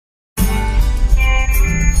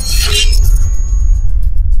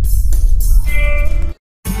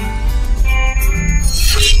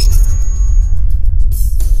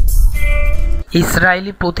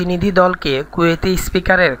Israeli প্রতিনিধি দলকে Kuwaiti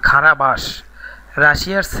স্পিকারের কারাবাস।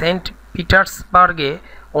 রাশিয়ার সেন্ট পিটার্সবার্গে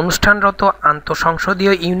অনুষ্ঠানরত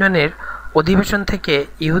আন্তঃসংসদীয় ইউনিয়নের অধিবেশন থেকে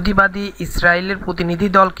ইহুদিবাদী ইসরায়েলের প্রতিনিধি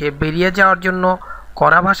দলকে বেরিয়ে যাওয়ার জন্য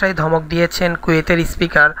কড়া ভাষায় ধমক দিয়েছেন কুয়েতের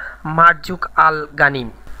স্পিকার মারজুক আল গানিম।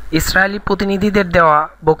 ইসরায়েলি প্রতিনিধিদের দেওয়া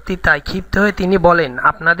বক্তৃতায় ক্ষিপ্ত হয়ে তিনি বলেন,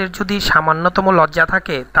 আপনাদের যদি সামান্যতম লজ্জা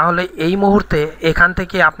থাকে তাহলে এই মুহূর্তে এখান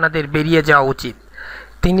থেকে আপনাদের বেরিয়ে যাওয়া উচিত।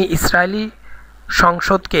 তিনি ইসরায়েলি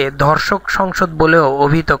সংসদকে ধর্ষক সংসদ বলেও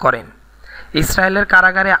অভিহিত করেন। ইসরায়েলের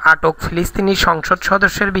কারাগারে আটক ফিলিস্তিনি সংসদ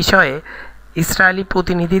সদস্যের বিষয়ে ইসরায়েলি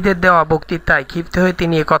প্রতিনিধিদের দেওয়া বক্তৃতায় ক্ষিপ্ত হয়ে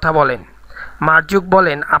তিনি একথা বলেন। মারজুক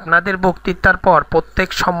বলেন, আপনাদের বক্তৃতার পর প্রত্যেক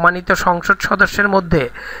সম্মানিত সংসদ সদস্যের মধ্যে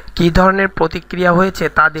কী ধরনের প্রতিক্রিয়া হয়েছে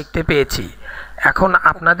তা দেখতে পেয়েছি। এখন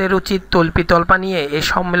আপনাদের উচিত তল্পিতল্পা নিয়ে এই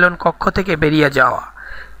সম্মেলন কক্ষ থেকে বেরিয়ে যাওয়া।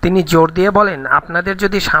 তিনি জোর দিয়ে বলেন, আপনাদের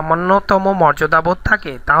যদি সামান্যতম মর্যাদাবোধ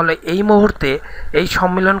থাকে তাহলে এই মুহূর্তে এই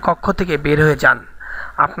সম্মেলন কক্ষ থেকে বের হয়ে যান।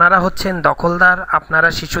 আপনারা হচ্ছেন দখলদার, আপনারা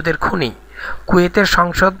শিশুদের খুনি। কুয়েতের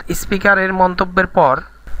সংসদ স্পিকারের মন্তব্যের পর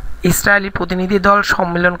ইসরায়েলি প্রতিনিধি দল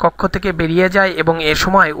সম্মেলন কক্ষ থেকে বেরিয়ে যায় এবং এ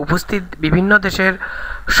সময় উপস্থিত বিভিন্ন দেশের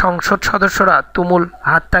সংসদ সদস্যরা তুমুল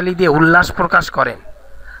হাততালি দিয়ে উল্লাস প্রকাশ করেন।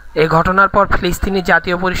 এ ঘটনার পর ফিলিস্তিনি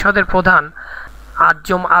জাতীয় পরিষদের প্রধান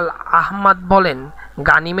আজম আল আহমাদ বলেন,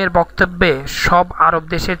 গানিমের বক্তব্যে সব আরব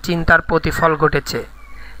দেশের চিন্তার প্রতিফল ঘটেছে।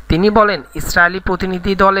 তিনি বলেন, ইসরায়েলি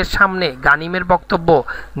প্রতিনিধি দলের সামনে গানিমের বক্তব্য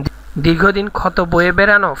দীর্ঘদিন ক্ষত বয়ে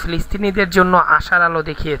বেড়ানো ফিলিস্তিনিদের জন্য আশার আলো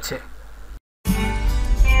দেখিয়েছে।